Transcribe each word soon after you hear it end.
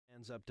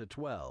Up to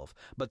 12,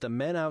 but the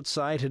men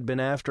outside had been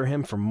after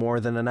him for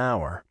more than an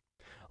hour.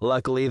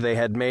 Luckily, they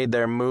had made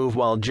their move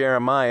while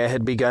Jeremiah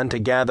had begun to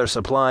gather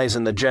supplies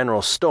in the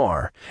general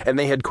store, and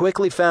they had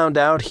quickly found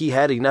out he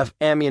had enough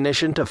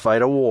ammunition to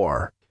fight a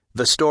war.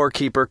 The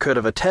storekeeper could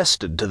have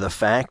attested to the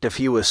fact if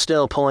he was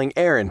still pulling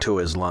air into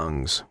his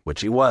lungs,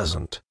 which he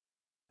wasn't.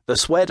 The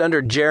sweat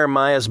under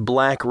Jeremiah's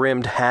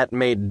black-rimmed hat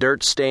made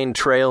dirt-stained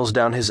trails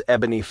down his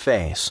ebony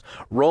face,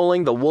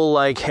 rolling the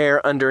wool-like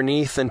hair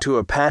underneath into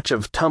a patch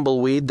of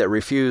tumbleweed that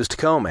refused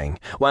combing,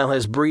 while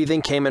his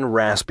breathing came in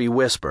raspy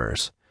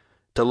whispers.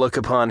 To look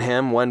upon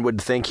him, one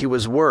would think he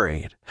was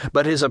worried,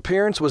 but his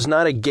appearance was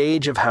not a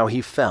gauge of how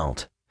he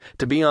felt.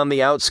 To be on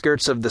the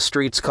outskirts of the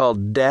streets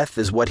called death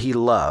is what he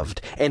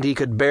loved, and he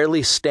could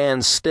barely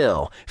stand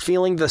still,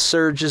 feeling the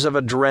surges of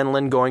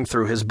adrenaline going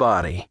through his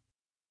body.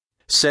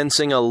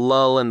 Sensing a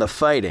lull in the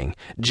fighting,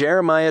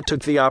 Jeremiah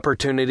took the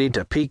opportunity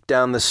to peek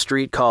down the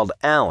street called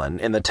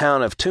Allen in the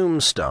town of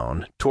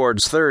Tombstone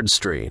towards 3rd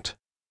Street.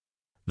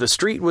 The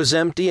street was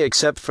empty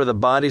except for the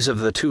bodies of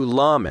the two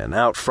lawmen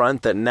out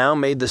front that now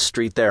made the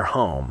street their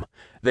home.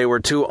 They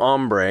were two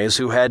hombres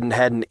who hadn't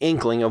had an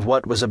inkling of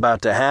what was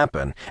about to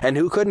happen and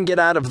who couldn't get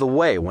out of the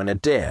way when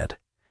it did.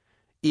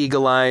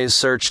 Eagle Eyes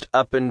searched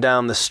up and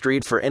down the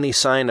street for any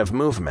sign of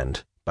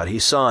movement, but he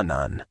saw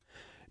none.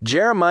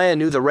 Jeremiah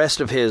knew the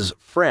rest of his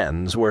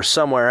friends were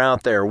somewhere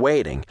out there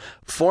waiting,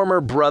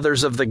 former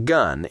brothers of the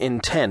gun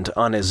intent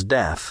on his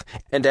death,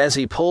 and as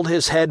he pulled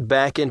his head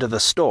back into the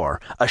store,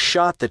 a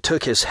shot that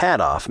took his hat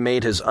off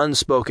made his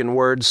unspoken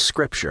words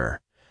scripture.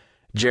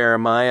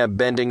 Jeremiah,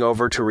 bending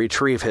over to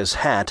retrieve his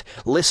hat,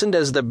 listened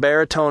as the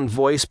baritone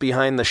voice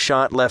behind the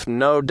shot left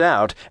no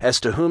doubt as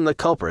to whom the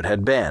culprit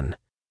had been.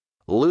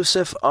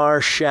 Lucifer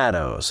R.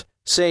 Shadows,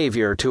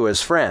 savior to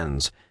his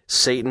friends,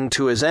 Satan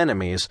to his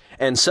enemies,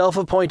 and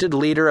self-appointed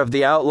leader of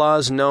the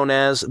outlaws known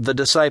as the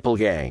Disciple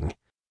Gang.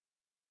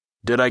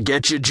 "Did I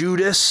get you,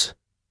 Judas?"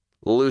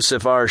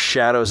 Lucifer R.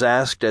 Shadows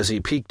asked as he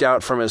peeked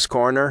out from his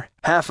corner,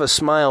 half a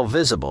smile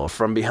visible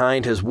from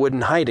behind his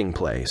wooden hiding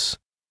place.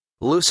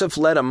 Lucifer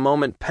let a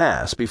moment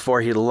pass before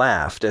he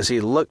laughed as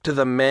he looked to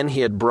the men he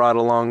had brought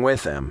along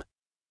with him.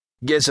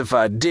 "Guess if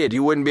I did,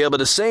 you wouldn't be able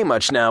to say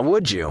much now,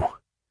 would you?"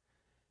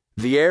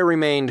 The air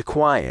remained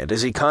quiet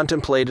as he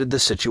contemplated the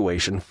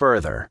situation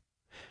further.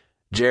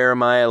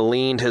 Jeremiah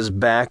leaned his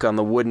back on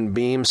the wooden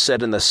beam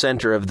set in the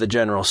center of the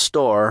general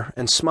store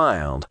and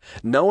smiled,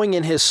 knowing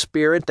in his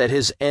spirit that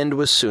his end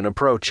was soon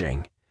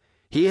approaching.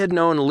 He had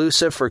known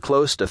Lucifer for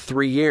close to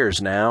 3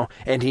 years now,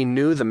 and he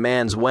knew the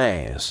man's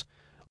ways.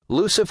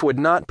 Lucifer would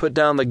not put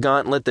down the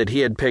gauntlet that he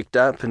had picked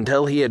up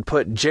until he had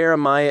put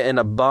Jeremiah in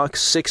a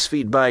box 6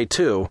 feet by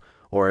 2,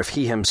 or if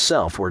he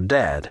himself were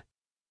dead.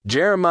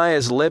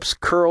 Jeremiah's lips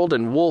curled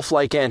in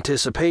wolf-like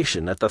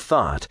anticipation at the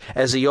thought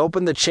as he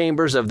opened the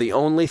chambers of the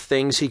only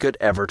things he could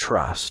ever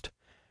trust.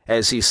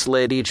 As he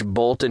slid each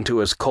bolt into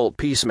his Colt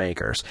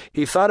peacemakers,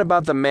 he thought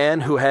about the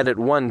man who had at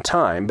one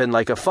time been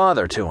like a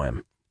father to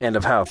him, and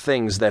of how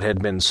things that had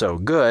been so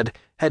good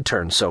had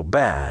turned so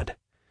bad.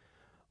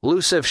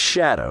 Lucifer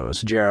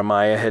Shadows,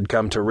 Jeremiah had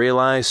come to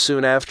realize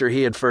soon after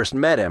he had first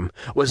met him,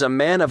 was a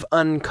man of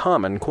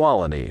uncommon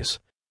qualities.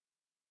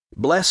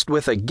 Blessed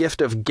with a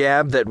gift of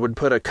gab that would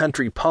put a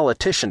country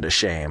politician to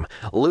shame,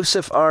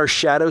 Lucifer R.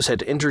 Shadows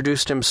had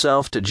introduced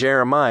himself to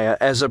Jeremiah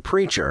as a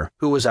preacher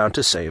who was out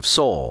to save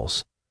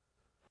souls.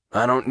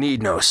 "I don't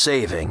need no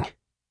saving,"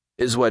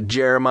 is what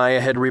Jeremiah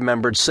had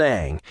remembered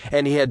saying,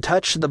 and he had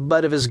touched the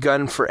butt of his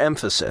gun for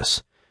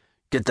emphasis.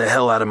 "Get the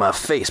hell out of my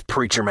face,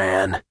 preacher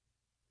man."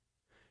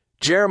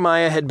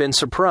 Jeremiah had been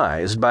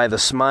surprised by the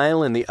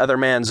smile in the other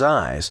man's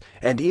eyes,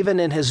 and even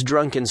in his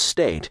drunken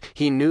state,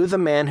 he knew the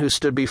man who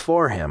stood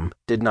before him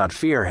did not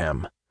fear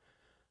him.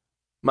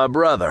 "My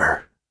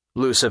brother,"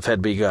 Lucifer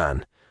had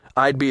begun,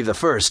 "I'd be the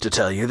first to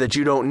tell you that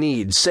you don't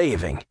need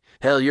saving.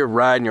 Hell, you're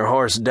riding your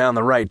horse down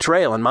the right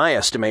trail in my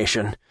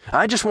estimation.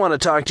 I just want to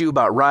talk to you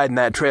about riding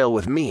that trail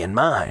with me and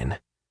mine."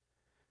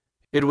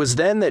 It was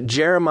then that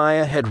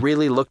Jeremiah had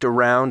really looked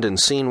around and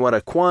seen what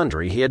a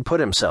quandary he had put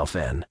himself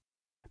in.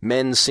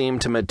 Men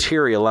seemed to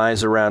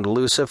materialize around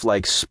Lucifer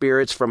like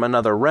spirits from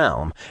another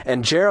realm,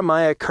 and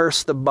Jeremiah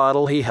cursed the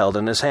bottle he held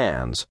in his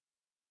hands.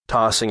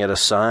 Tossing it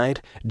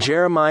aside,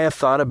 Jeremiah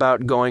thought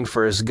about going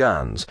for his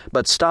guns,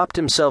 but stopped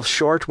himself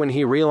short when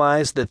he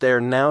realized that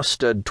there now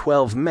stood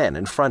 12 men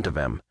in front of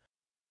him.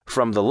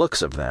 From the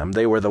looks of them,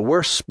 they were the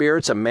worst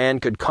spirits a man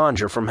could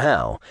conjure from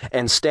hell,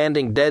 and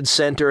standing dead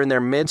center in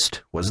their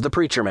midst was the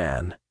preacher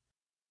man.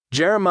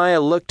 Jeremiah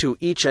looked to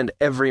each and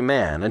every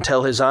man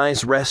until his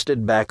eyes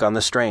rested back on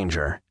the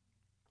stranger.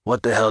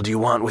 "What the hell do you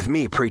want with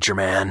me, preacher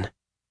man?"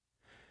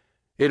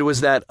 It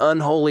was that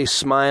unholy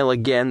smile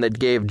again that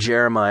gave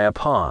Jeremiah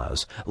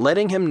pause,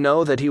 letting him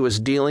know that he was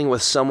dealing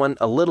with someone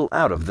a little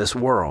out of this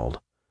world.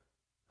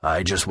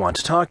 "I just want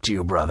to talk to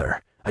you,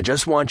 brother. I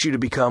just want you to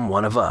become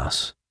one of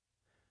us."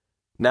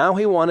 Now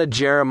he wanted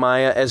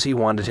Jeremiah as he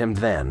wanted him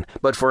then,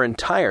 but for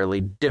entirely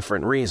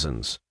different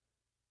reasons.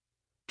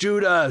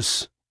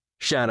 "Judas!"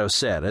 Shadow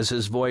said as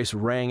his voice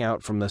rang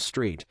out from the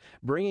street,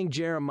 bringing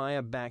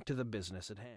Jeremiah back to the business at hand.